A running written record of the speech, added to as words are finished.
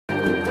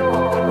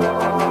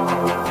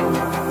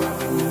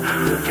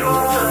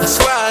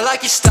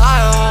like your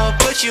style.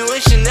 Put you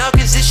in Chanel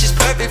cause it's just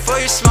perfect for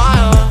your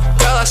smile.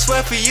 Girl, I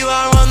swear for you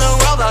I'd run the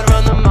world, I'd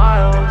run the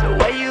miles.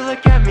 The way you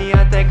look at me,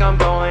 I think I'm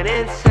going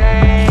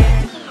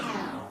insane.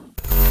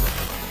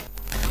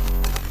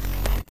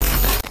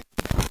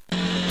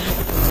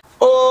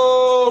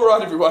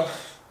 Alright everyone,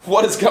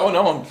 what is going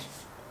on?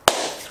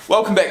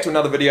 Welcome back to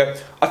another video.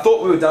 I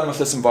thought we were done with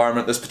this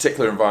environment, this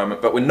particular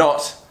environment, but we're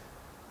not.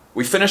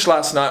 We finished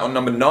last night on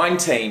number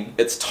 19.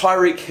 It's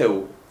TYREEK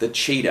Hill, the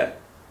cheater.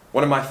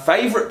 One of my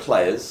favourite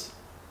players,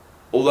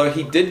 although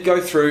he did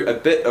go through a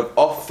bit of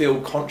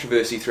off-field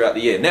controversy throughout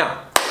the year.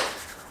 Now,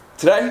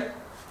 today,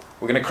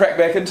 we're going to crack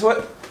back into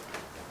it.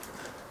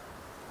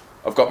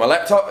 I've got my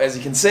laptop, as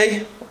you can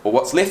see, or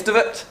what's left of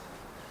it.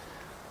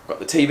 I've got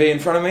the TV in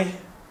front of me,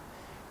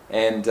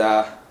 and,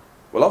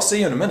 well, I'll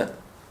see you in a minute.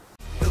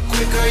 The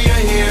quicker you're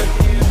here,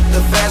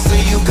 the faster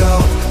you go.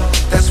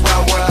 That's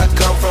why where I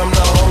come from,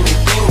 the only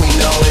thing we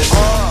know is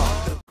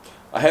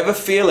I have a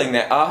feeling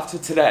that after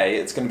today,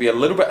 it's going to be a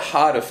little bit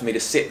harder for me to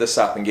set this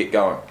up and get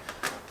going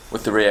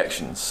with the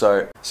reactions.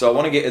 So I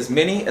want to get as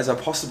many as I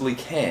possibly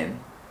can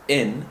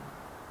in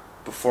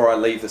before I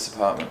leave this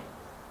apartment.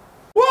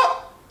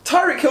 What?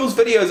 TYREEK Hill's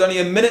video is only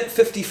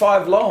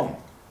 1:55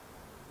 long.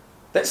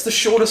 That's the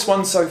shortest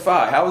one so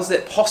far. How is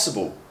that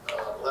possible?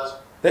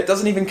 That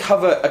doesn't even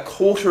cover a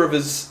quarter of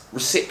his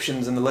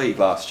receptions in the league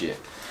last year.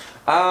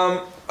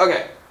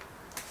 Okay,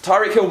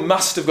 TYREEK Hill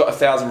must have got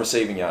 1,000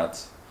 receiving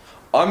yards.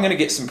 I'm going to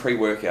get some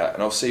pre-workout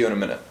and I'll see you in a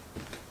minute.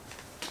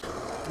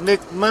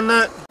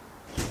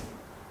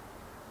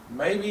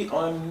 Maybe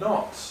I'm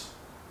not.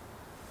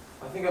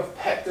 I think I've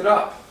packed it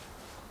up.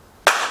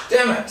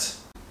 Damn it!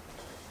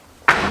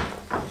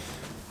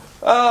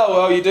 Oh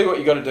well, you do what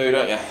you got to do,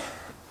 don't you?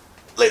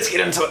 Let's get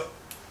into it.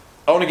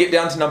 I want to get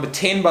down to number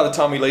 10 by the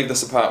time we leave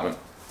this apartment.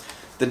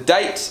 The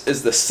date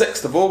is the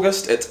 6th of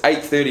August, it's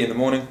 8:30 in the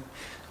morning.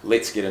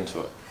 Let's get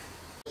into it.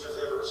 What's your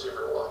favorite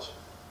receiver to watch?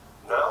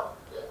 Now?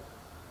 Yeah.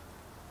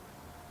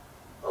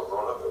 I'm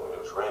growing up when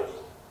it was Randy.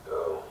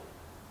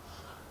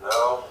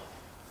 Now?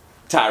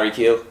 TYREEK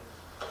Hill.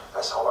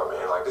 That's hard,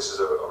 man. Like, this is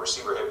a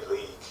receiver-heavy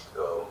league.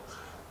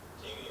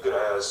 You could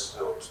ask,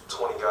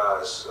 20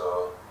 guys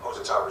who's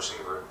the top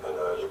receiver, and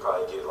you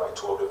probably get like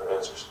 12 different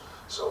answers.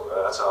 So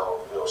that's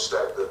how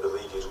stacked the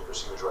league is with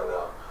receivers right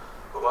now.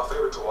 But my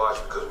favorite to watch,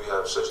 because we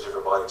have such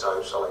different body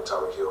types, I like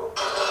TYREEK Hill.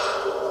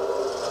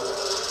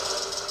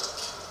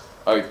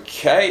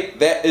 Okay,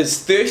 that is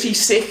 30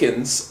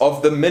 seconds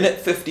of the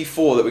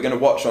 1:54 that we're going to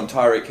watch on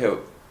TYREEK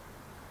Hill.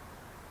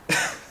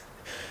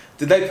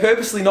 Did they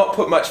purposely not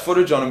put much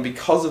footage on him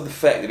because of the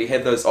fact that he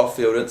had those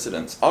off-field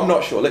incidents? I'm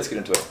not sure. Let's get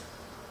into it.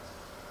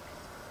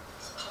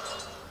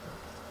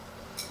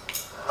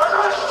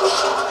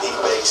 He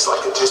makes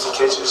like contested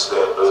catches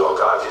that a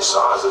guy of his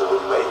size doesn't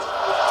really make.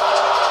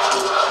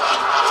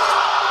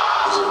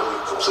 He's a really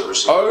complete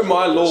receiver. Oh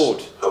my lord.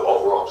 The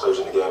overall players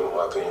in the game, in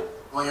my opinion.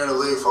 When you're in the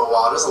league for a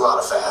while, there's a lot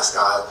of fast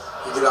guys.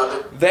 You get out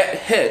there. That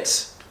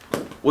hit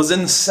was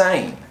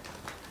insane.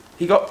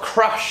 He got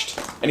crushed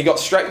and he got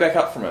straight back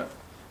up from it.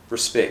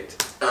 Respect.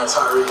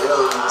 TYREEK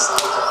Hill, there's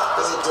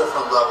a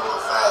different level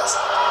of fast.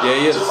 Yeah,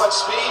 he is. Too much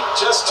speed,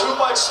 just too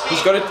much speed.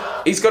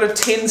 He's got a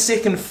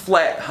 10-second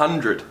flat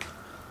 100.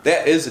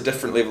 That is a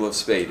different level of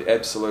speed,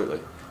 absolutely.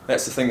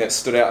 That's the thing that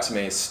stood out to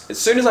me. As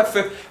soon as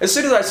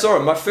I saw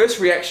him, my first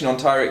reaction on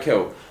TYREEK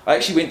Hill, I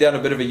actually went down a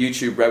bit of a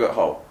YouTube rabbit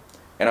hole.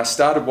 And I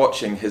started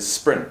watching his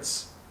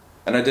sprints.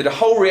 And I did a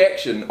whole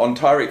reaction on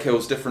TYREEK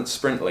Hill's different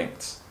sprint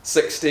lengths.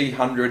 60,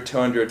 100,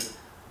 200.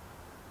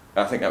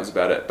 I think that was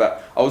about it.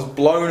 But I was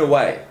blown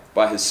away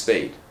by his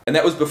speed. And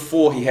that was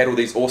before he had all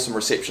these awesome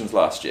receptions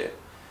last year.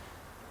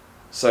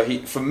 So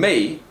for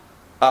me,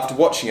 after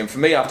watching him,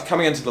 after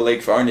coming into the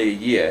league for only a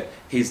year,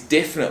 he's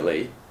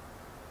definitely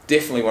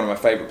one of my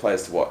favourite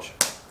players to watch.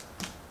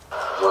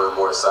 One of the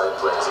more exciting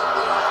players in the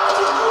league.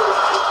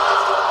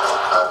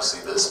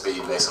 Obviously, the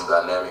speed makes him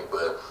dynamic,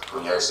 but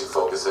when you actually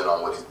focus in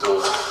on what he's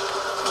doing, and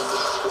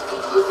you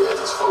look at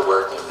his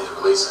footwork and his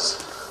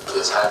releases,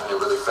 it's happening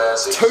really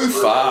fast. So too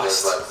fast.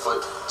 It's like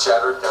foot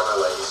chatter, kind of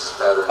like he's just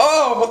pattern.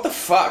 Oh, what the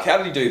fuck? How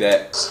did he do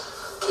that?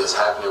 It's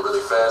happening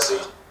really fast. So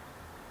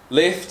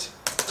left,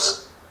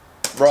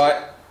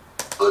 right.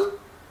 Look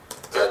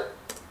at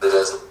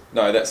it.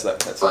 No, that's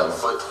like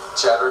foot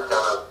chatter,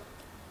 kind of.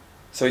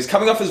 So he's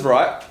coming off his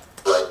right.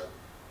 Like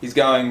he's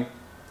going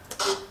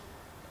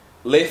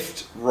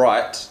left,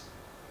 right.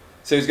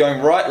 So he's going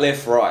right,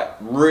 left, right,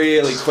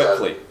 really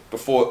quickly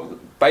before,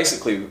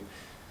 basically,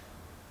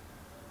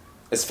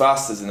 as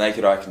fast as the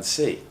naked eye can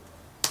see.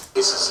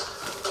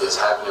 It's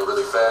happening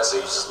really fast, so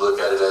you just look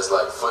at it as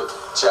like foot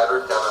chatter,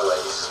 kind of like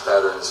he's just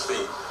patterning his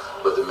feet.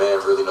 But the man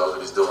really knows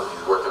what he's doing.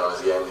 He's working on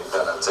his game and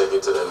kind of take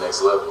it to the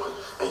next level,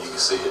 and you can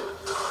see it. You're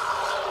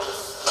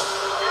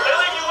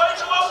way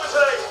too open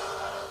today.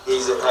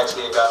 He's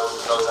actually a guy who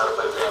knows how to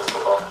play the game of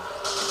football.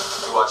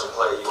 You watch him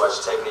play, you watch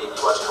his technique,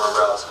 you watch him run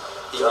routes.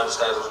 He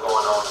understands what's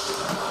going on.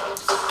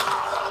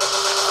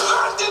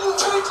 That didn't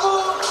take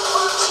long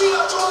for the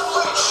cheetah to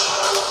unleash.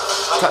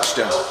 Like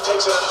Touchdown.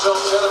 Takes it out of zone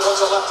 10 and wants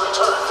a left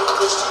return.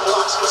 There's 2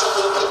 blocks, gets up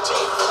to the 15.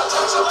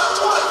 Attacks the left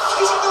 20.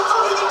 He's at the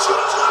 30. The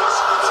cheetah's loose.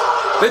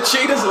 The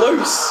cheetah's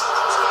loose.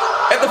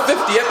 At the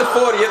 50, at the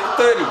 40, at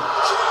the 30.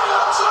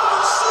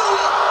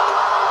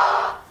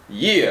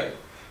 Yeah.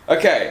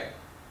 Okay.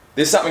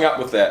 There's something up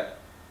with that.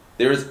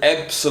 There is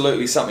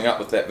absolutely something up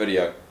with that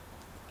video.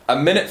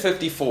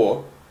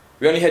 1:54.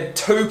 We only had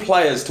 2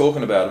 players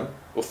talking about him,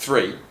 or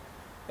 3,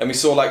 and we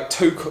saw like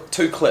two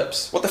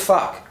clips. What the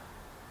fuck?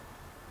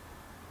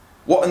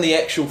 What in the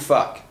actual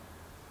fuck?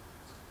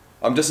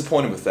 I'm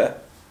disappointed with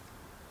that.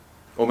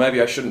 Or maybe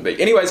I shouldn't be.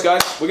 Anyways,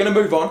 guys, we're going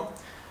to move on.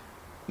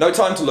 No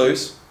time to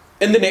lose.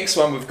 In the next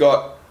one, we've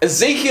got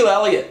Ezekiel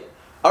Elliott,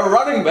 a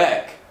running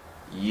back.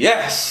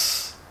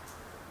 Yes!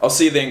 I'll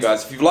see you then,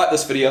 guys. If you've liked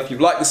this video, if you've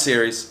liked the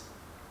series,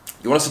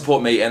 you want to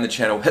support me and the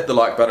channel, hit the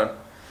like button.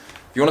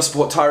 If you want to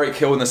support Tyreek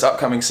Hill in this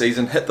upcoming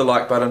season, hit the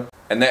like button.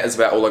 And that is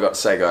about all I got to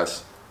say,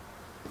 guys.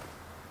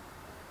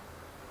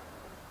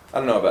 I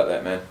don't know about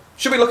that, man.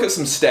 Should we look at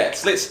some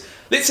stats?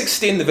 Let's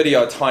extend the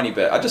video a tiny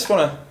bit. I just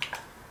want to...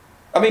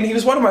 I mean, he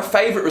was one of my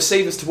favourite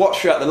receivers to watch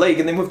throughout the league,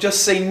 and then we've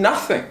just seen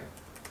nothing.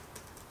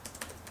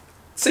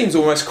 Seems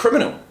almost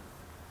criminal.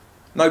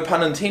 No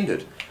pun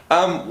intended.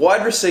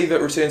 Wide receiver,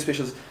 return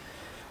specialist,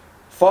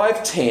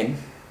 5'10".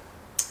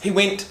 He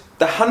went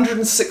the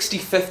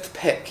 165th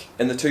pick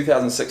in the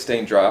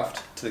 2016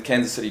 draft to the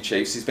Kansas City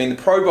Chiefs. He's been in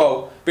the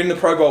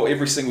Pro Bowl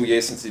every single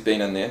year since he's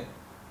been in there.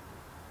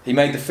 He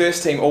made the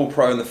first team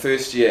All-Pro in the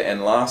first year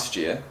and last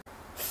year.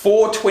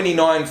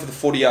 4.29 for the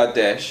 40-yard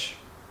dash,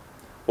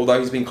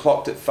 although he's been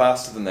clocked at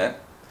faster than that.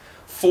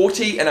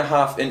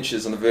 40.5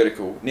 inches on the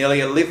vertical, nearly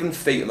 11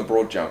 feet on the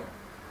broad jump.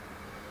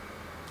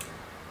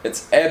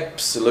 It's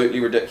absolutely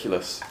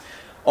ridiculous.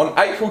 On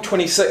April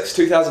 26,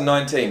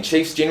 2019,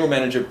 Chiefs General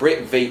Manager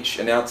Brett Veach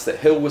announced that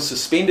Hill was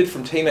suspended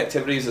from team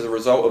activities as a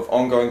result of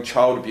ongoing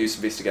child abuse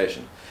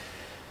investigation.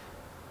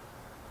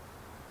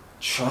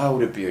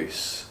 Child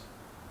abuse.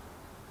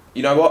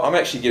 You know what? I'm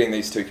actually getting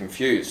these two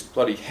confused.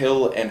 Bloody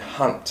Hill and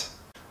Hunt.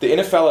 The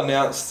NFL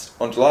announced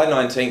on July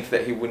 19th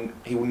that he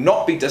will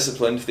not be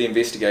disciplined for the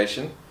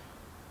investigation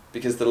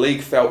because the league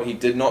felt he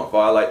did not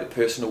violate the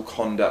personal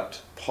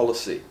conduct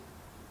policy.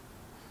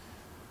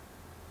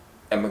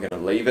 And we're going to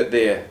leave it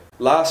there.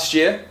 Last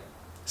year,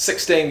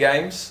 16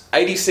 games,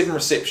 87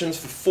 receptions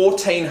for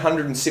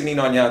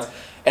 1,479 yards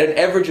at an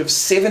average of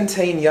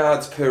 17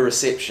 yards per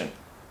reception.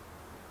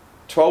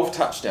 12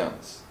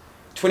 touchdowns.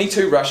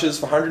 22 rushes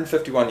for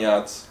 151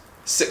 yards,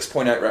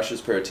 6.8 rushes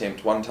per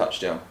attempt, 1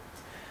 touchdown.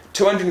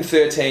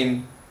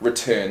 213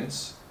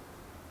 returns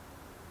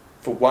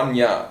for 1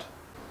 yard.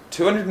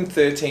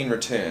 213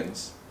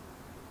 returns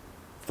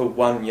for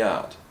 1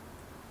 yard.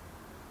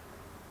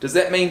 Does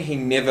that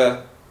mean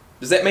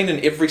does that mean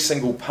in every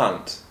single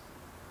punt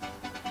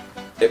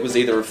it was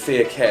either a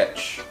fair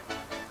catch,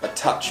 a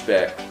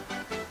touchback,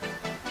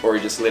 or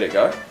he just let it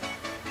go?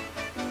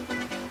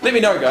 Let me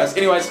know, guys.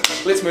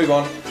 Anyways, let's move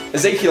on.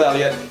 Ezekiel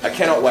Elliott, I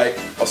cannot wait.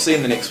 I'll see you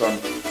in the next one.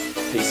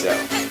 Peace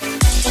out.